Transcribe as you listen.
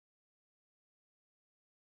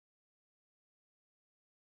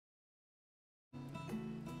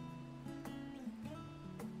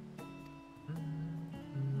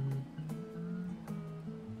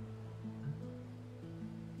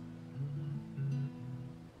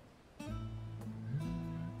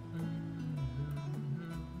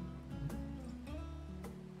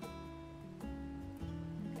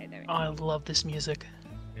Oh, I love this music.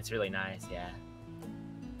 It's really nice, yeah.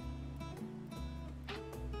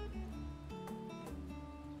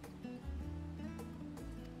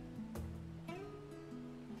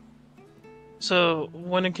 So,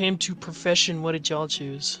 when it came to profession, what did y'all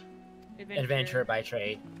choose? Adventurer by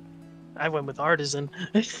trade. I went with artisan.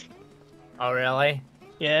 Oh, really?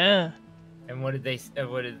 Yeah. And what did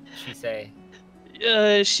she say?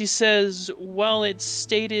 She says, while it's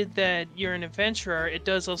stated that you're an adventurer, it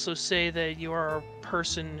does also say that you are a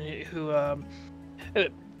person who, uh,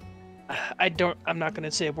 I'm not going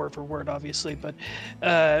to say it word for word, obviously, but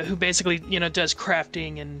who basically, you know, does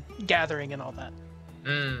crafting and gathering and all that.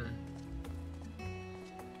 Hmm.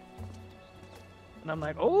 And I'm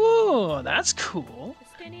like, oh, that's cool.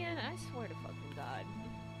 Justinian, I swear to fucking God.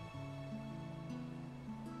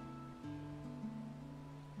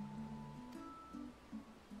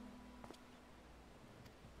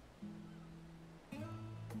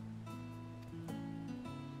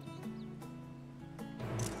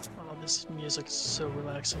 Oh, this music is so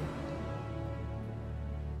relaxing.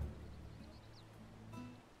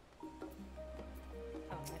 Oh,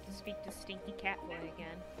 I have to speak to Stinky Catboy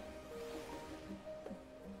again.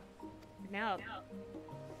 Now,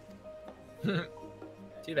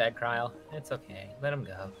 Too bad, Kryle. It's okay. Let him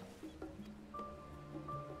go.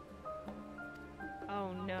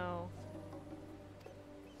 oh no.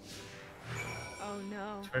 Oh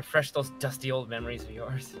no. To refresh those dusty old memories of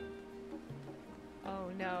yours. Oh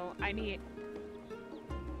no. I'm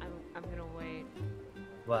gonna wait.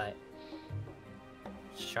 What?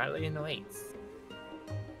 Sharlayan waits.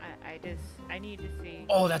 I need to see.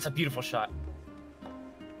 Oh, that's a beautiful shot.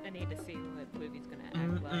 I need to see what Bluey's gonna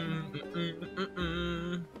act like.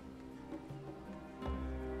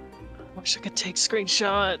 I wish I could take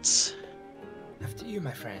screenshots. After you,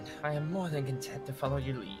 my friend. I am more than content to follow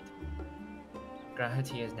your lead.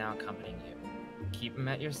 Grahati is now accompanying you. Keep him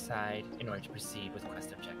at your side in order to proceed with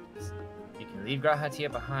quest objectives. You can leave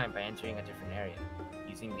Grahatia behind by entering a different area,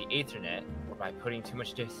 using the Aethernet, or by putting too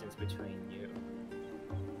much distance between you.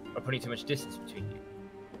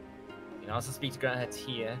 You can also speak to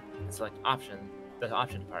Grahatia and select the option to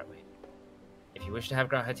part way. If you wish to have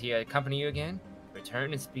Grahatia accompany you again,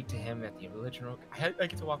 return and speak to him at the original. I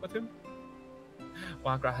get to walk with him?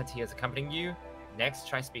 While Grahatia is accompanying you, next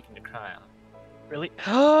try speaking to Kryle. Really?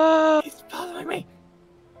 He's following me!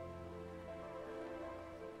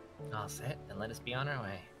 All set, then let us be on our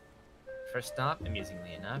way. First stop,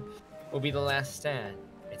 amusingly enough, will be the last stand.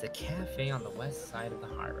 It's a cafe on the west side of the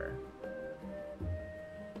harbor.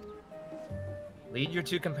 Lead your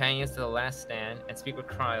two companions to the last stand and speak with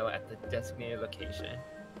Kryle at the designated location.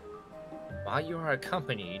 While you are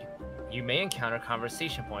accompanied, you may encounter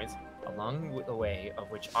conversation points along the way of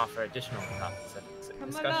which offer additional topics of Come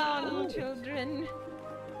discussion. along, children.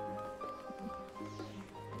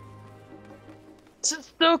 This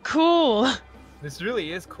is so cool. This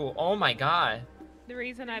really is cool. Oh my god. The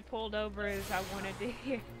reason I pulled over is I wanted to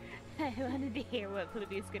hear what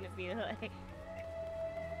Bluey's gonna be like.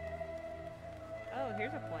 Oh,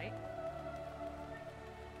 here's a point.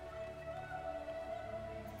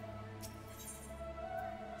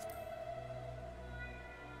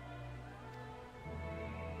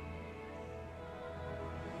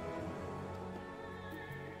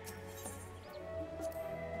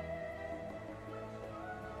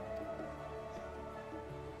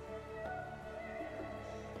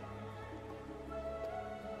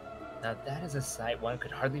 Now that is a sight one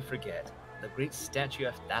could hardly forget, the great statue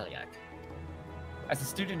of Thaliak. As a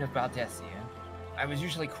student of Baldesia, I was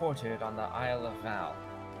usually quartered on the Isle of Val.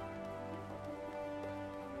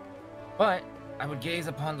 But I would gaze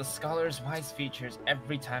upon the scholar's wise features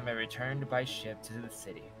every time I returned by ship to the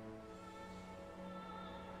city.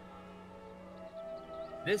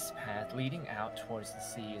 This path leading out towards the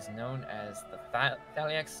sea is known as the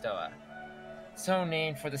Thaliak Stoa, so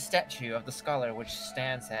named for the statue of the scholar which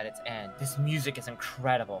stands at its end. This music is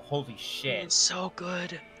incredible, holy shit. It's so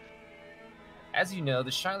good. As you know, the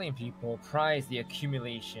Sharlayan people prize the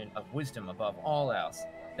accumulation of wisdom above all else.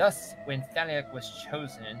 Thus, when Thaliak was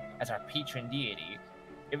chosen as our patron deity,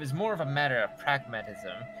 it was more of a matter of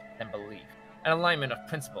pragmatism than belief, an alignment of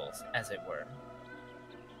principles, as it were.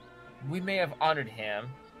 We may have honored him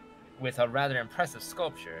with a rather impressive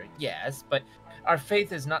sculpture, yes, but our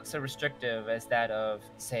faith is not so restrictive as that of,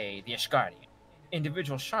 say, the Ishgardian.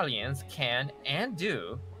 Individual Sharlayans can, and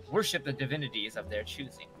do, worship the divinities of their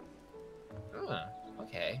choosing.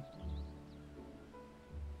 Okay.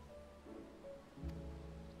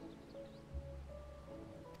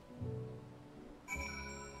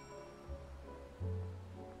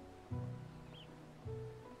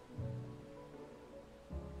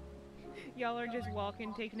 Y'all are just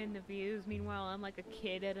walking, taking in the views. Meanwhile, I'm like a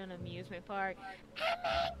kid at an amusement park.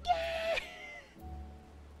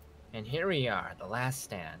 And here we are, the last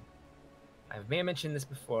stand. I may have mentioned this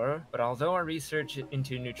before, but although our research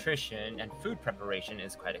into nutrition and food preparation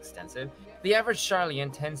is quite extensive, the average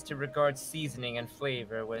Sharlayan tends to regard seasoning and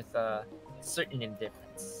flavor with a certain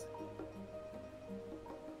indifference.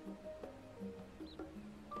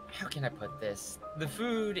 How can I put this? The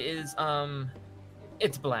food is,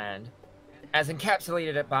 it's bland, as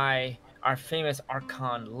encapsulated by our famous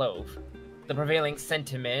Archon loaf. The prevailing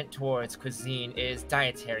sentiment towards cuisine is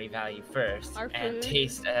dietary value first, Our and food.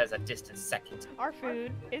 taste as a distant second. Our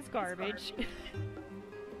food is garbage.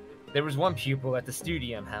 There was one pupil at the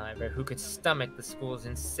studium, however, who could stomach the school's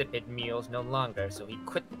insipid meals no longer, so he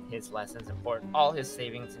quit his lessons and poured all his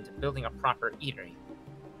savings into building a proper eatery.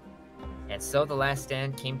 And so the last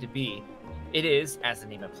stand came to be. It is, as the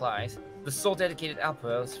name implies, the sole dedicated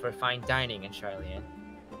outpost for fine dining in Sharlayan.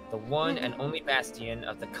 The one and only bastion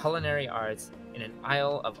of the culinary arts in an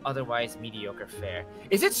isle of otherwise mediocre fare.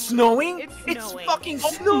 Is it snowing? It's It's snowing. fucking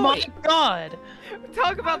Oh snowing! my god!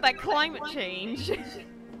 Talk about that climate change.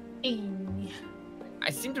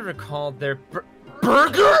 I seem to recall their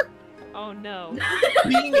burger Oh no.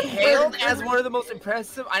 being hailed as one of the most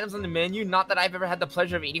impressive items on the menu. Not that I've ever had the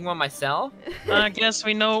pleasure of eating one myself. I guess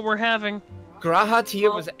we know what we're having. Graha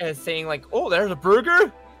Tia was saying like, "Oh, there's a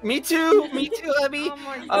burger. Me too, Abby." Oh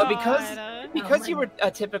my god. Because you were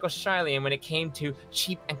a typical Sharlayan when it came to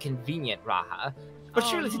cheap and convenient Raha. But Oh,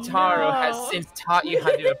 surely Tataru has no. since taught you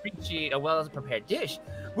how to appreciate a well-prepared dish.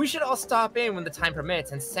 We should all stop in when the time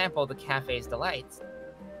permits and sample the cafe's delights.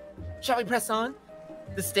 Shall we press on?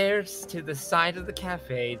 The stairs to the side of the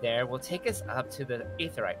cafe there will take us up to the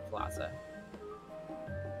Aetherite Plaza.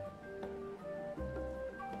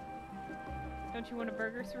 Don't you want a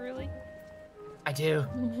burger, Ceruli? I do.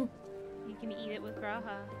 You can eat it with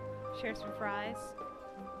Graha. Share some fries.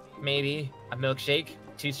 Maybe a milkshake,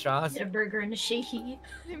 2 straws. Get a burger and a shaky.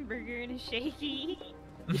 Burger and a shaky.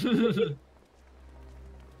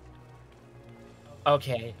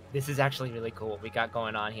 Okay, this is actually really cool what we got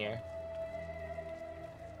going on here.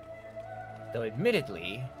 Though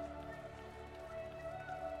admittedly,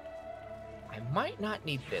 I might not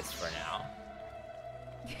need this for now.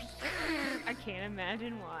 I can't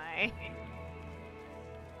imagine why.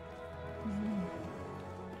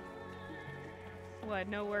 What,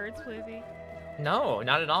 no words, Flippy? No,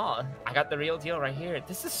 not at all. I got the real deal right here.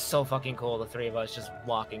 This is so fucking cool, the 3 of us just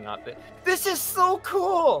walking up. This is so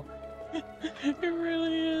cool! It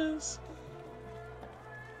really is.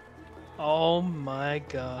 Oh my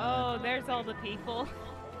god. Oh, there's all the people.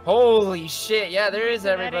 Holy shit, yeah, there is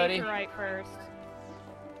everybody. That ain't right first.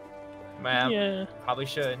 Well, Yeah. probably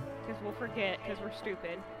should. Because we'll forget, because we're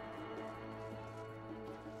stupid.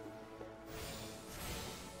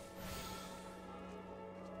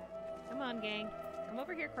 Come on, gang. Come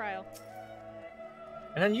over here, Cryo.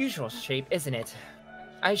 An unusual shape, isn't it?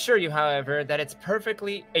 I assure you, however, that it's a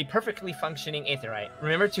perfectly functioning aetherite.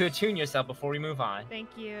 Remember to attune yourself before we move on.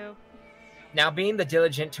 Thank you. Now, being the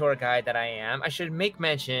diligent tour guide that I am, I should make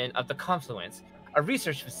mention of the Confluence, a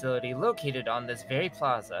research facility located on this very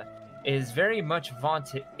plaza. Its very much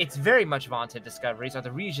vaunted discoveries are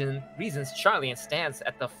the reasons Sharlayan stands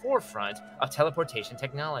at the forefront of teleportation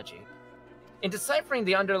technology. In deciphering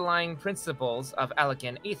the underlying principles of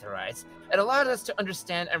Alakan aetherites, it allowed us to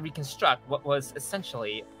understand and reconstruct what was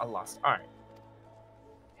essentially a lost art.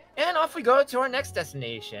 And off we go to our next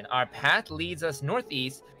destination. Our path leads us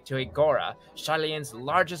northeast to Agora, Sharlayan's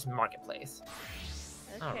largest marketplace.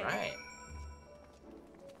 Okay. Alright.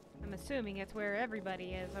 I'm assuming it's where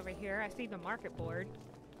everybody is over here. I see the market board.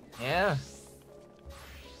 Yeah.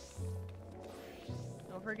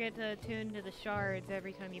 Don't forget to attune to the shards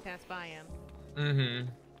every time you pass by them. Mm-hmm.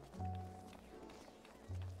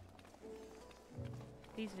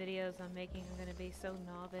 These videos I'm making are gonna be so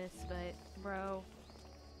novice, but bro,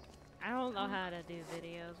 I don't know how to do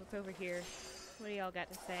videos. What's over here? What do y'all got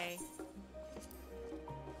to say?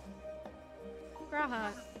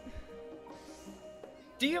 Graha.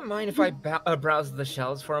 Do you mind if I browse the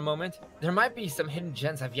shelves for a moment? There might be some hidden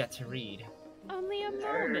gems I've yet to read. Only a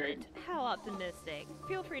moment. How optimistic.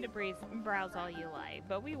 Feel free to browse all you like,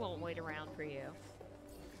 but we won't wait around for you.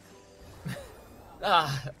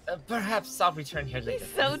 Perhaps I'll return here later.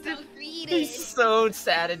 He's so defeated. He's so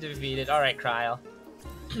sad and defeated. Alright, Cryle.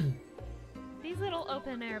 These little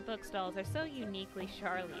open-air bookstalls are so uniquely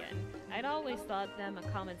Sharlayan. I'd always thought them a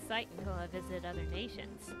common sight until I visited other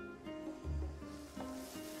nations.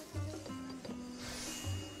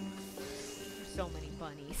 There's so many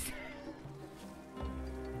bunnies.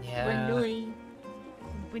 Yeah. Really?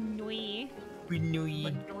 Bunui.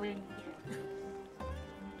 Bunui.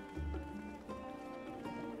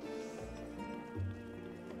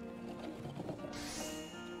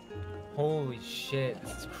 Holy shit,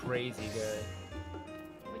 this is crazy good.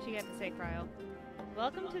 What you got to say, Cryo?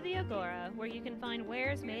 Welcome to the Agora, where you can find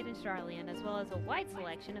wares made in Sharlayan as well as a wide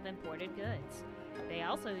selection of imported goods. They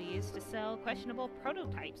also used to sell questionable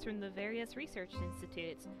prototypes from the various research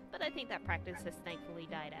institutes, but I think that practice has thankfully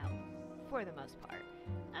died out, for the most part.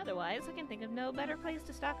 Otherwise, I can think of no better place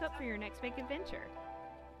to stock up for your next big adventure.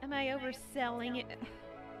 Am I overselling it?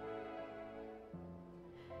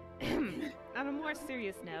 On a more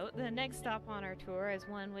serious note, the next stop on our tour is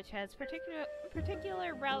one which has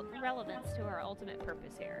particular relevance to our ultimate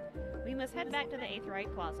purpose here. We must head back to the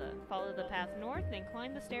Aetheryte Plaza, follow the path north, and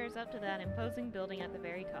climb the stairs up to that imposing building at the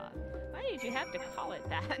very top. Why did you have to call it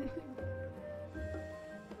that?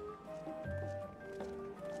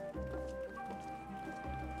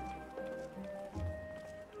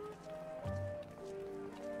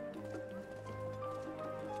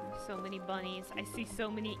 So many bunnies. I see so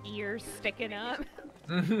many ears sticking up.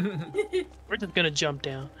 We're just gonna jump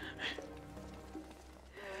down.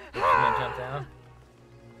 We're gonna jump down.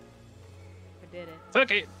 I did it.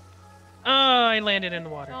 Fuck it. Oh, I landed in the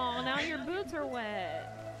water. Oh, now your boots are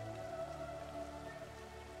wet.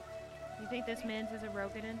 You think this man's is a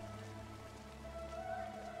Rokunin?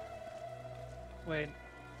 Wait.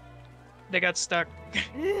 They got stuck.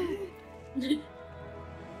 They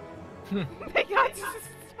got stuck.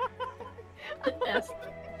 Yes.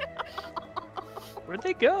 Where'd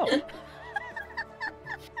they go?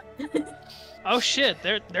 Oh shit,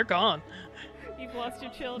 they're gone. You've lost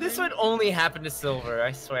your children. This would only happen to Silver,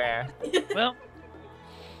 I swear. Well,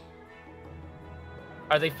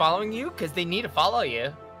 Are they following you? Because they need to follow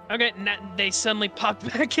you. okay, they suddenly popped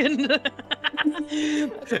back in.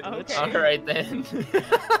 Okay. Alright then.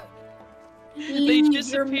 They You're making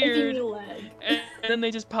disappeared. me lag. And then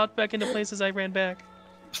they just popped back into places I ran back.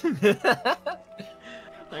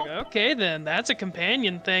 Like, okay then, that's a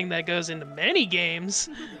companion thing that goes into many games.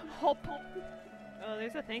 Hop. Oh,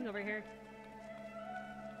 there's a thing over here.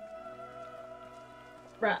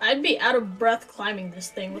 Bruh, I'd be out of breath climbing this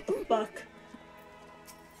thing. What the fuck?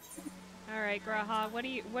 All right, Graha, what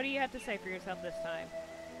do you have to say for yourself this time?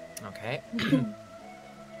 Okay.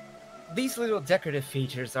 These little decorative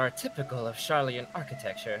features are typical of Sharlayan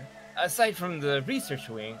architecture. Aside from the research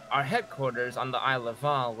wing, our headquarters on the Isle of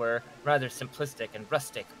Val were rather simplistic and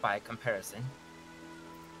rustic by comparison.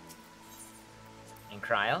 In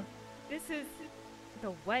Kryl? This is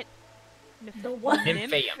the what? The what?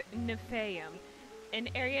 Nymphaeum. Nymphaeum, an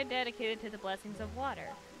area dedicated to the blessings of water.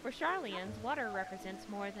 For Sharlayans, water represents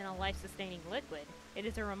more than a life-sustaining liquid. It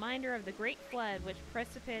is a reminder of the great flood which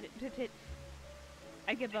precipitated.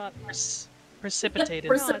 I give up. Precipitated.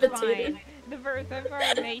 No, it's Precipitated. fine. The birth of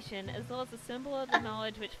our nation, as well as a symbol of the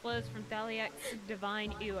knowledge which flows from Thaliak's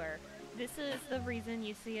divine ewer. This is the reason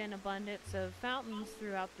you see an abundance of fountains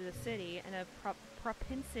throughout the city and a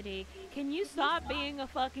propensity. Can you stop being a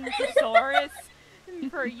fucking thesaurus?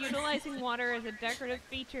 For utilizing water as a decorative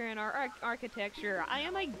feature in our architecture. I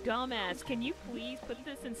am a dumbass. Can you please put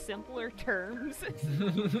this in simpler terms?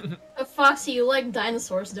 Foxy, you like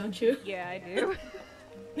dinosaurs, don't you? Yeah, I do.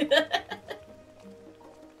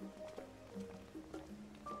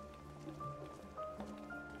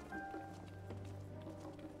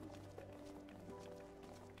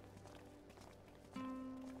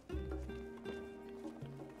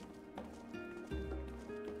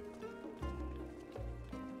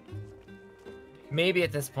 Maybe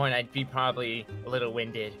at this point I'd be probably a little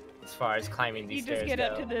winded as far as climbing these You stairs just get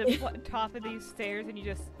up go. to the top of these stairs and you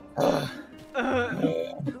just...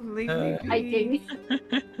 leave me be. Hiking.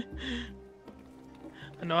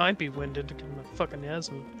 I know I'd be winded because I'm a fucking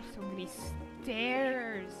asthma. So many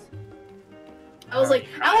stairs. I was like,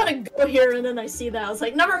 I want to go here, and then I see that. I was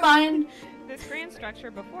like, never mind. This grand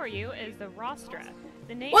structure before you is the rostra.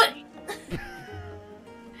 The name. What?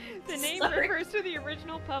 The name Sorry. refers to the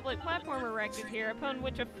original public platform erected here, upon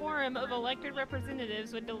which a forum of elected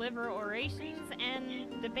representatives would deliver orations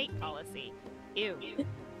and debate policy. Ew.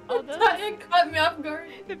 Although It caught me off guard.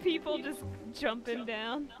 the people just jumping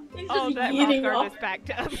down. He's Oh, just that yeeting guard off. is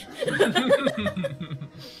backed up.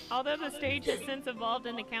 Although the stage has since evolved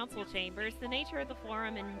into council chambers, the nature of the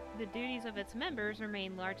forum and the duties of its members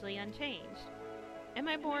remain largely unchanged. Am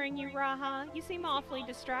I boring you, Raha? You seem awfully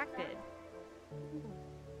distracted.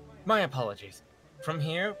 My apologies. From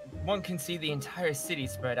here, one can see the entire city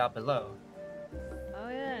spread out below. Oh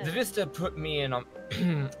yeah. The vista put me in a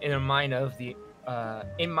in a mind of the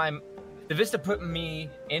the vista put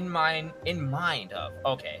me in mind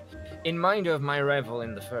of In mind of my arrival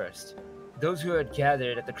in the first, those who had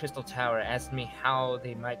gathered at the Crystal Tower asked me how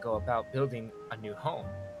they might go about building a new home.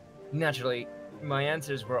 Naturally, my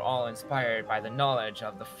answers were all inspired by the knowledge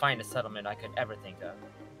of the finest settlement I could ever think of,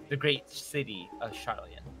 the great city of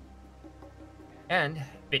Sharlayan. And,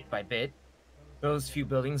 bit by bit, those few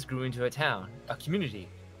buildings grew into a town, a community,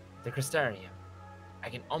 the Crystarium. I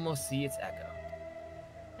can almost see its echo.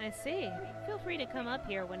 I see. Feel free to come up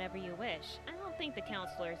here whenever you wish. I don't think the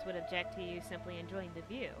counselors would object to you simply enjoying the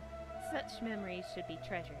view. Such memories should be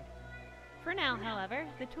treasured. For now, however,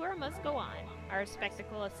 the tour must go on. Our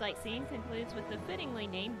spectacle of sightseeing concludes with the fittingly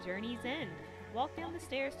named Journey's End. Walk down the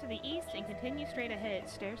stairs to the east and continue straight ahead.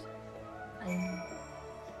 Stairs.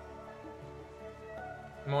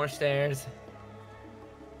 More stairs.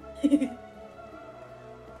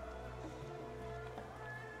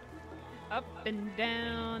 Up and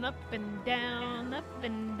down, up and down, up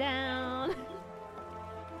and down.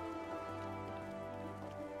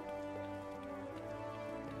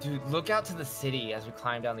 Dude, look out to the city as we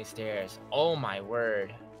climb down these stairs. Oh my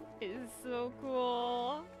word. It is so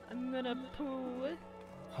cool. I'm gonna poo.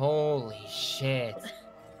 Holy shit.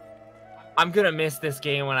 I'm gonna miss this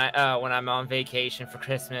game when I'm on vacation for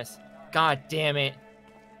Christmas. God damn it.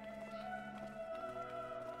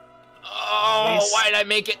 Oh, Nice. why did I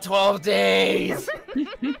make it 12 days?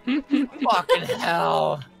 Fucking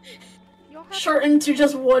hell. You'll have Shortened to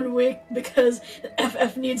just 1 week because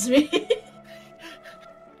FF needs me.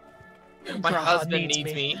 My Graha husband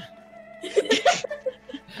needs me.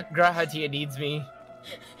 Grahatia needs me.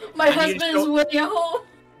 My I need to husband is show- waiting at home.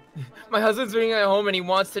 My husband's waiting at home and he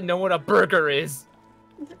wants to know what a burger is.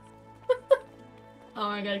 Oh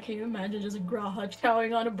my god, can you imagine just a Graha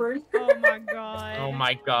chowing on a bird? Oh my god. Oh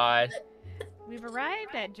my god. We've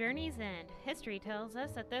arrived at Journey's End. History tells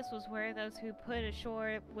us that this was where those who put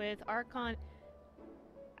ashore with Archon...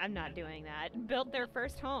 I'm not doing that. Built their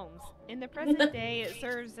first homes. In the present day, it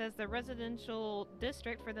serves as the residential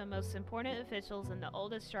district for the most important officials and the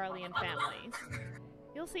oldest Sharlayan families.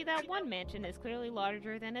 You'll see that one mansion is clearly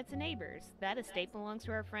larger than its neighbors. That estate belongs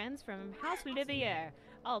to our friends from House Riviere.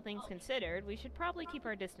 All things considered, we should probably keep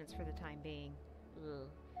our distance for the time being. Ugh.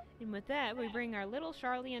 And with that, we bring our little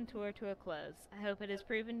Sharlayan tour to a close. I hope it has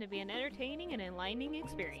proven to be an entertaining and enlightening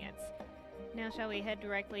experience. Now shall we head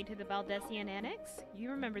directly to the Baldessian Annex?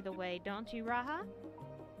 You remember the way, don't you, Raha?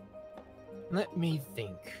 Let me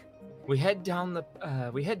think. We head down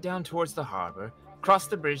towards the harbor, cross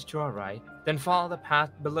the bridge to our right, then follow the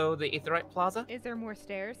path below the Aetheryte Plaza. Is there more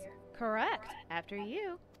stairs? Correct. After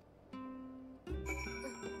you.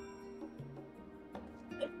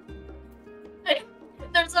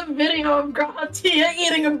 There's a video of Grahatia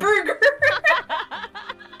eating a burger.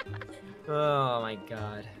 Oh my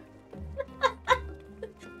god.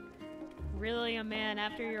 Really a man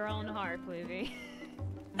after your own heart, Fluvy.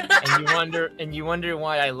 And you wonder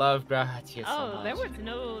why I love Grahatia so Oh, much.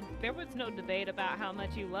 there was no debate about how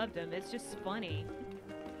much you loved him. It's just funny.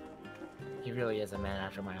 He really is a man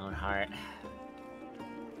after my own heart.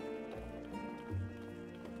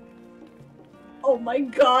 Oh my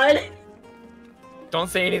god. Don't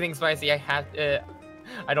say anything spicy.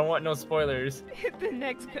 I don't want no spoilers. The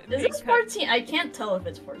next Is big this cut. 14? I can't tell if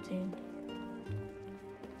it's 14.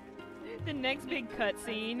 The next big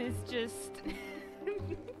cutscene is just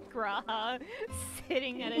Graha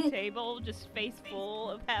sitting at a table, just face full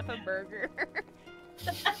of half a burger.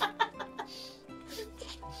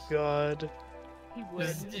 God. He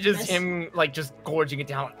would. Just him like just gorging it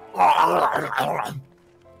down.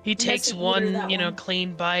 He takes eater, one, that one.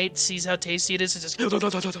 clean bite, sees how tasty it is, and just.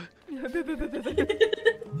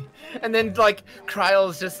 And then like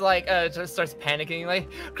Kryle's just like just starts panicking like,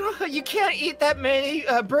 Graha, you can't eat that many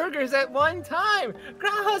burgers at one time.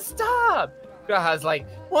 Graha, stop. Graha's like,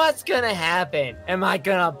 what's gonna happen? Am I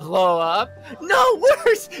gonna blow up? No,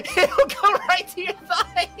 worse. It'll go right to your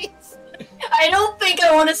thighs. I don't think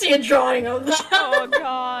I want to see a drawing of that. Oh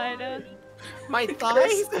god. My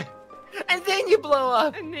thighs. And then you blow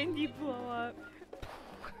up. And then you blow up.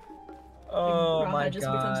 Oh Graha my just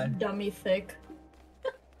god. becomes dummy thick.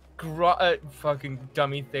 Fucking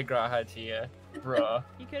dummy thick Grahatia, bruh.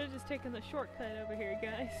 You could have just taken the shortcut over here,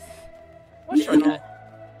 guys. What shortcut?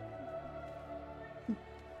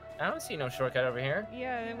 I don't see no shortcut over here.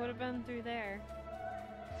 Yeah, it would have been through there.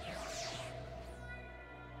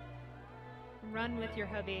 Run with your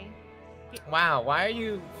hubby. Wow, why are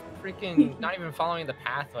you freaking not even following the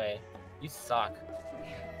pathway? You suck.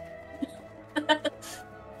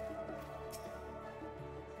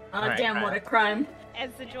 Alright, Damn, what a crime.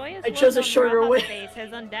 As the joyous I chose a look on shorter Raha's way. face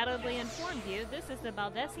has undoubtedly informed you, this is the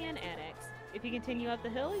Baldessian Annex. If you continue up the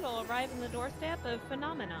hill, you'll arrive on the doorstep of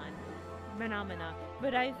Phenomenon. phenomena,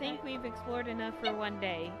 but I think we've explored enough for one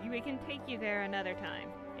day. We can take you there another time.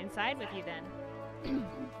 Inside with you then.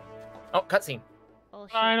 Oh, cutscene. Oh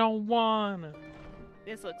shit. I don't wanna.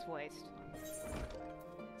 This looks voiced.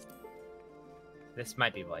 This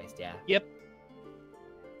might be voiced, yeah. Yep.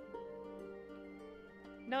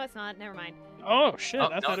 No, it's not. Never mind. Oh shit! Oh,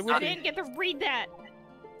 I no, thought it it's would I be. didn't get to read that!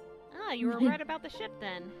 Ah, you were right about the ship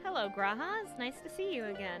then. Hello, Grahas. Nice to see you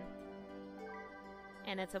again.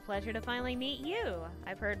 And it's a pleasure to finally meet you.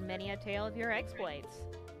 I've heard many a tale of your exploits.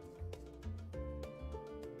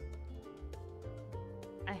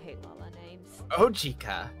 I hate Lala names.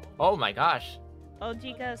 Ojika. Oh my gosh.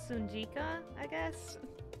 Ojika Sunjika, I guess?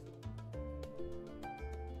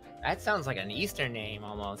 That sounds like an Eastern name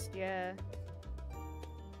almost. Yeah.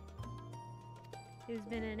 Who's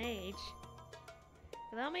been an age.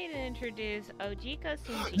 Allow me to introduce Ojika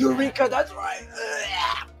Sunjika. Eureka, that's right.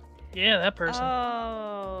 Yeah, that person.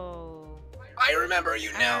 Oh. I remember you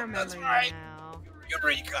I now. remember That's you right. now.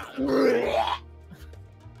 Eureka.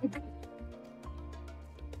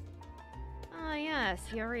 Ah, yes,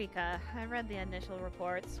 Eureka. I read the initial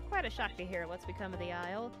reports. Quite a shock to hear what's become of the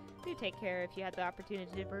Isle. Do take care if you had the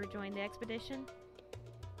opportunity to rejoin the expedition.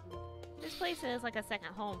 This place is like a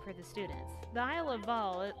second home for the students. The Isle of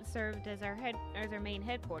Val served as our main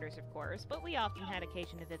headquarters, of course, but we often had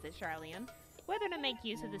occasion to visit Sharlayan, whether to make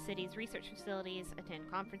use of the city's research facilities, attend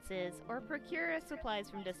conferences, or procure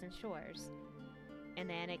supplies from distant shores. And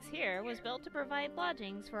the annex here was built to provide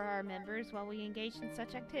lodgings for our members while we engaged in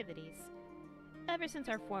such activities. Ever since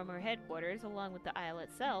our former headquarters, along with the Isle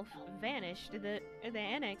itself, vanished, the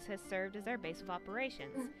annex has served as our base of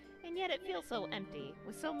operations. And yet it feels so empty.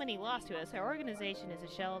 With so many lost to us, our organization is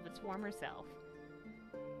a shell of its former self.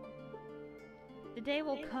 The day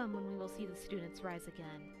will come when we will see the students rise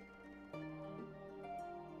again.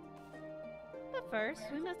 But first,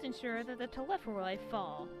 we must ensure that the Telepharoi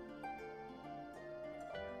fall.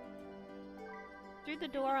 Through the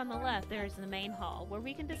door on the left, there is the main hall, where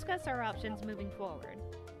we can discuss our options moving forward.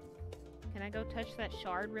 Can I go touch that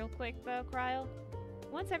shard real quick, though, Cryle?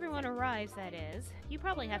 Once everyone arrives, that is, you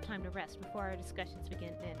probably have time to rest before our discussions begin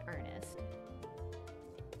in earnest.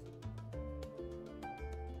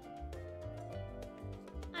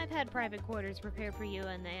 I've had private quarters prepared for you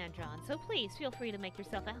and the Andron, so please feel free to make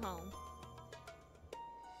yourself at home.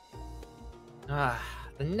 Ah,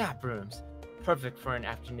 the nap rooms. Perfect for an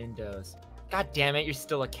afternoon doze. God damn it, you're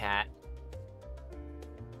still a cat.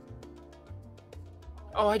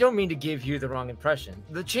 Oh, I don't mean to give you the wrong impression.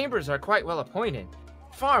 The chambers are quite well appointed.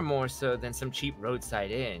 Far more so than some cheap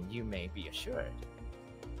roadside inn, you may be assured.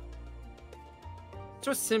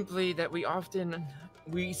 Just simply that we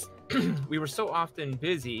were so often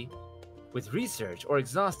busy with research or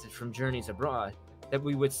exhausted from journeys abroad that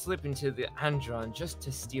we would slip into the Andron just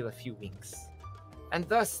to steal a few winks. And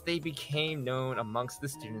thus they became known amongst the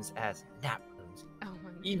students as nap rooms, Oh my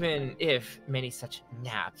god. even if many such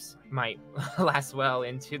naps might last well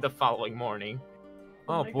into the following morning.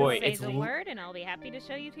 Oh my boy, Say it's the word and I'll be happy to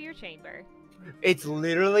show you to your chamber. it's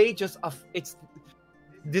literally just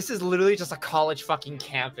this is literally just a college fucking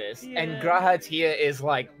campus, and Yeah. Grahatia is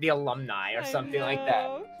like the alumni or I something like that.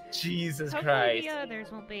 know. Jesus Hopefully Christ. the others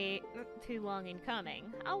won't be too long in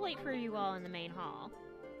coming. I'll wait for you all in the main hall.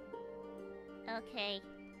 Okay.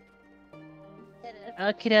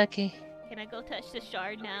 Okie dokie. Can I go touch the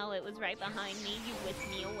shard now? It was right behind me. You whisked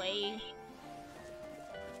me away.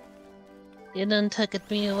 You done took it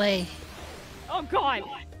me away. Oh god!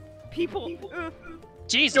 People!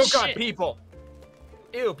 Jesus Oh god, shit. people!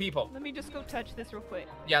 Ew, people. Let me just go touch this real quick.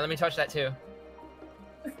 Yeah, let me touch that too.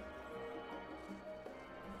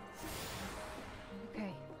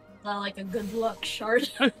 Okay. Not like a good luck shard.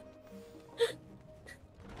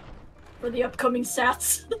 For the upcoming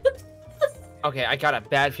stats. Okay, I got a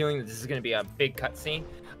bad feeling that this is gonna be a big cutscene.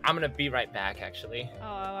 I'm gonna be right back, actually. Oh,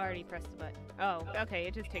 I already pressed the button. Oh, okay,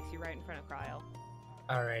 it just takes you right in front of Cryle.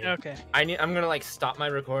 Alright. Okay. I'm gonna like stop my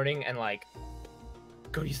recording and like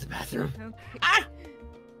go use the bathroom. Okay. Ah!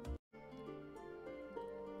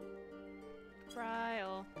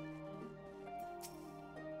 Cryle.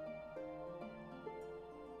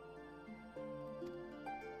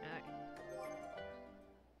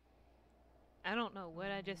 I don't know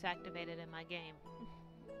what I just activated in my game.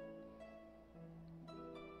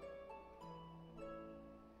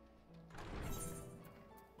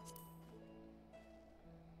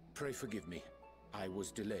 Pray forgive me. I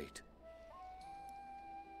was delayed.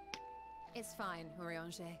 It's fine,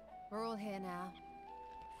 Oriange. We're all here now.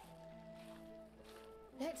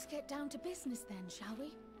 Let's get down to business then, shall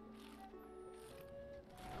we?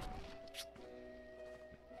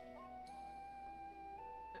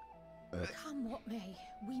 Come what may,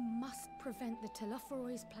 we must prevent the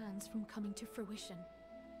Telophoroid's plans from coming to fruition.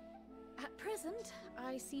 At present,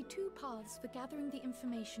 I see two paths for gathering the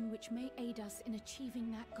information which may aid us in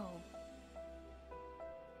achieving that goal.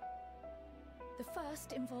 The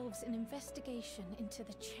first involves an investigation into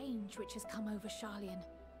the change which has come over Sharlayan,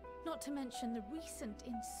 not to mention the recent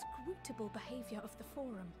inscrutable behavior of the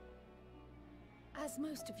Forum. As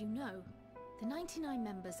most of you know, the 99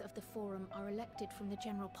 members of the Forum are elected from the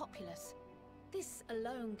general populace. This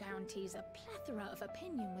alone guarantees a plethora of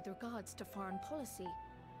opinion with regards to foreign policy.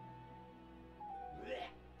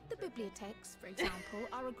 The bibliotheques, for example,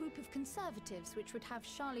 are a group of conservatives which would have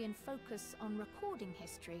Sharlayan focus on recording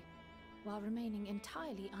history, while remaining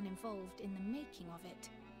entirely uninvolved in the making of it.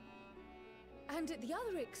 And at the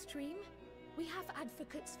other extreme, we have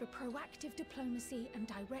advocates for proactive diplomacy and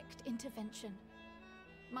direct intervention.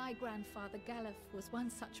 My grandfather Galef was one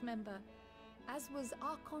such member, as was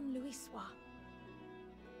Archon Louisois.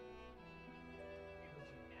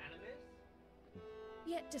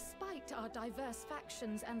 Yet despite our diverse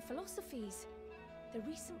factions and philosophies, the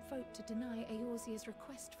recent vote to deny Eorzea's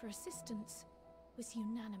request for assistance was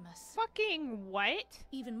unanimous. Fucking what?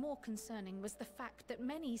 Even more concerning was the fact that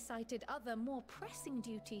many cited other, more pressing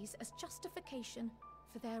duties as justification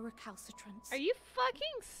for their recalcitrance. Are you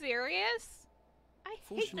fucking serious? I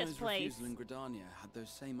hate this Fortuno's place. refusal in Gridania had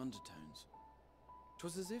those same undertones.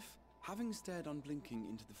 'Twas as if, having stared unblinking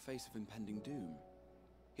into the face of impending doom,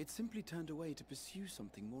 he had simply turned away to pursue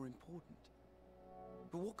something more important.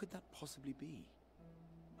 But what could that possibly be?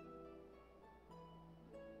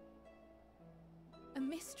 A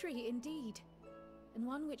mystery indeed, and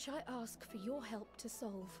one which I ask for your help to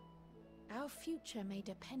solve. Our future may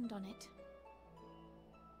depend on it.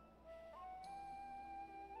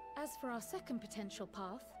 As for our second potential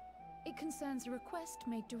path, it concerns a request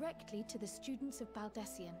made directly to the students of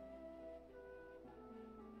Baldessian.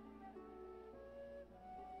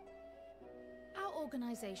 Our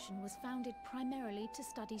organization was founded primarily to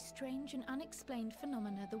study strange and unexplained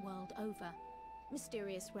phenomena the world over.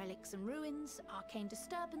 Mysterious relics and ruins, arcane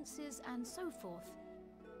disturbances, and so forth.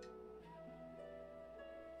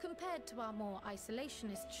 Compared to our more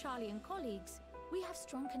isolationist Sharlayan colleagues, we have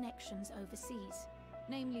strong connections overseas,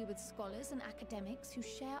 namely with scholars and academics who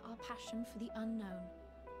share our passion for the unknown.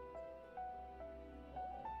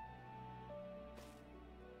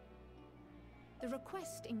 The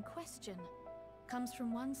request in question comes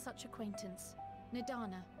from one such acquaintance,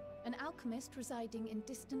 Nadana, an alchemist residing in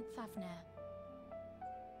distant Thavner.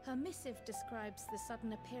 Her missive describes the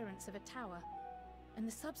sudden appearance of a tower, and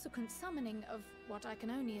the subsequent summoning of what I can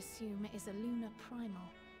only assume is a lunar primal.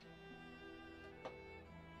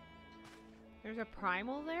 There's a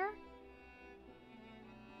primal there?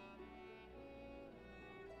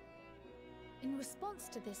 In response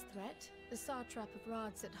to this threat, the satrap of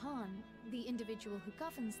Radzat-Han, the individual who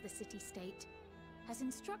governs the city-state, has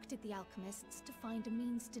instructed the alchemists to find a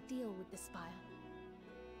means to deal with the spire.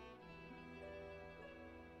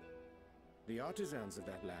 The artisans of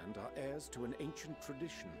that land are heirs to an ancient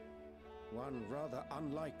tradition, one rather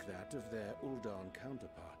unlike that of their Uldan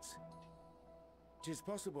counterparts. 'Tis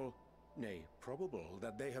possible, nay, probable,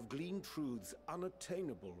 that they have gleaned truths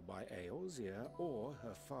unattainable by Eorzea or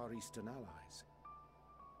her Far Eastern allies.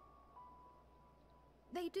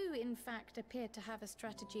 They do, in fact, appear to have a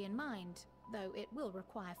strategy in mind, though it will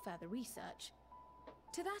require further research.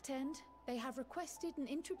 To that end, they have requested an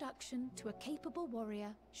introduction to a capable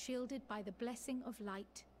warrior shielded by the blessing of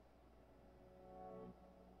light.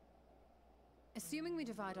 Assuming we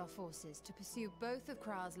divide our forces to pursue both of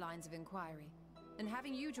Kral's lines of inquiry, then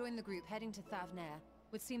having you join the group heading to Thavner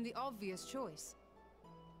would seem the obvious choice.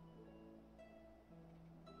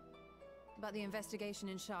 But the investigation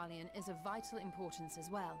in Sharlayan is of vital importance as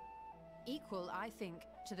well. Equal, I think,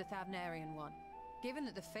 to the Thavnerian one, given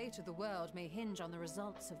that the fate of the world may hinge on the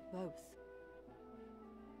results of both.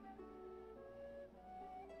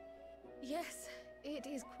 Yes, it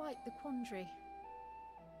is quite the quandary.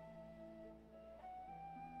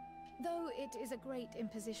 Though it is a great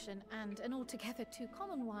imposition and an altogether too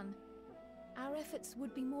common one, our efforts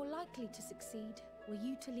would be more likely to succeed were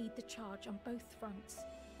you to lead the charge on both fronts.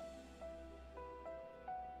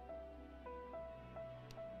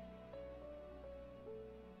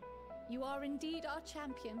 You are indeed our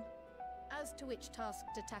champion. As to which task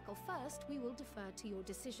to tackle first, we will defer to your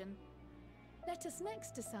decision. Let us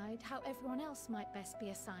next decide how everyone else might best be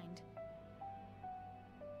assigned.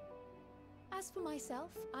 As for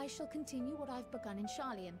myself, I shall continue what I've begun in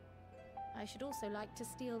Sharlayan. I should also like to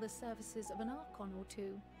steal the services of an Archon or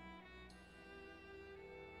two.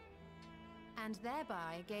 and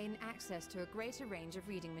thereby gain access to a greater range of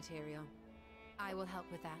reading material. I will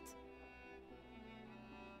help with that.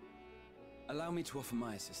 Allow me to offer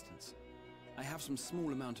my assistance. I have some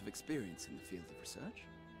small amount of experience in the field of research.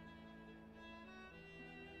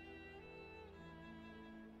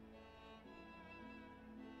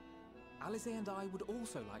 Alice and I would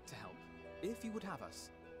also like to help, if you would have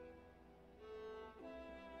us.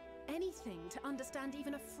 Anything to understand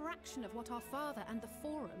even a fraction of what our father and the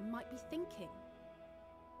Forum might be thinking.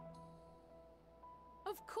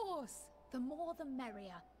 Of course, the more the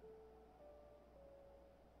merrier.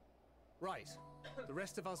 Right. The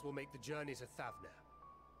rest of us will make the journey to Thavner.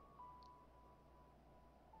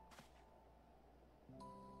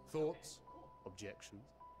 Thoughts? Objections?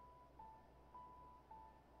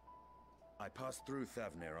 I passed through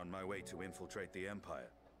Thavner on my way to infiltrate the Empire,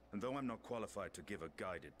 and though I'm not qualified to give a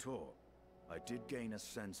guided tour, I did gain a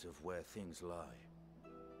sense of where things lie.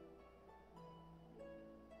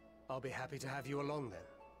 I'll be happy to have you along then.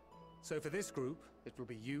 So for this group, it will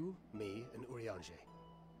be you, me, and Urianger.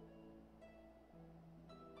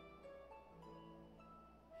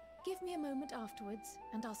 Give me a moment afterwards,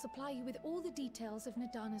 and I'll supply you with all the details of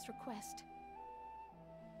Nadana's request.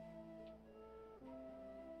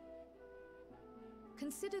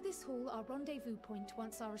 Consider this hall our rendezvous point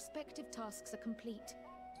once our respective tasks are complete.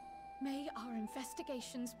 May our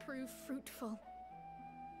investigations prove fruitful.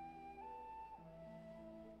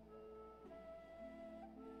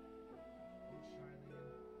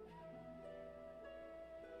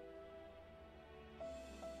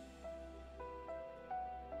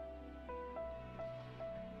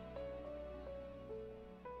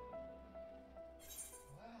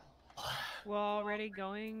 We're already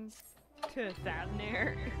going to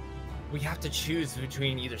Thavner. We have to choose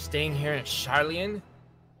between either staying here at Sharlayan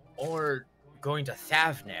or going to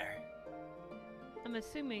Thavner. I'm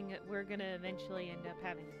assuming that we're gonna eventually end up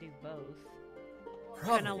having to do both.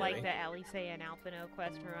 Probably. Kind of like the Alice and Alphino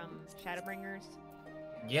quest from Shadowbringers.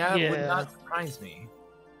 Yeah, it would not surprise me.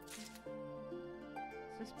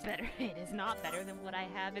 It's just better. It is not better than what I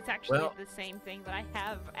have. It's actually the same thing that I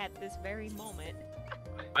have at this very moment.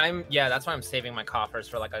 That's why I'm saving my coffers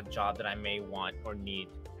for like a job that I may want or need.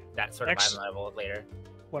 That sort of item level later.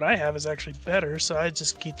 What I have is actually better, so I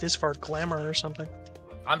just keep this for glamour or something.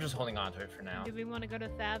 I'm just holding on to it for now. Do we want to go to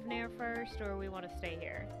Thavner first, or we want to stay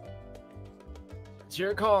here? It's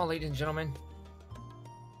your call, ladies and gentlemen.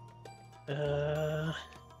 Kind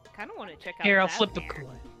of want to check out. Here, I'll Thavner. flip a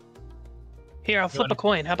coin. Here, I'll flip a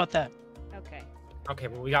coin. How about that? Okay. Okay,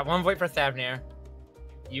 well, we got one vote for Thavner.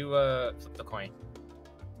 You flip the coin.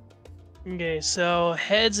 Okay, so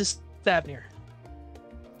heads is Thavner.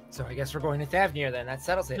 So I guess we're going to Thavner then. That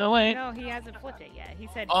settles it. No, wait. No, he hasn't flipped it yet. He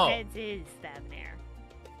said heads is Thavner.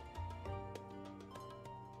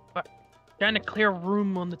 Trying to clear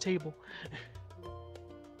room on the table.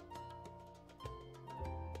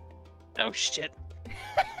 Oh shit.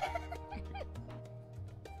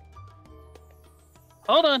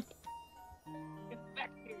 Hold on. Get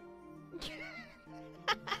back here.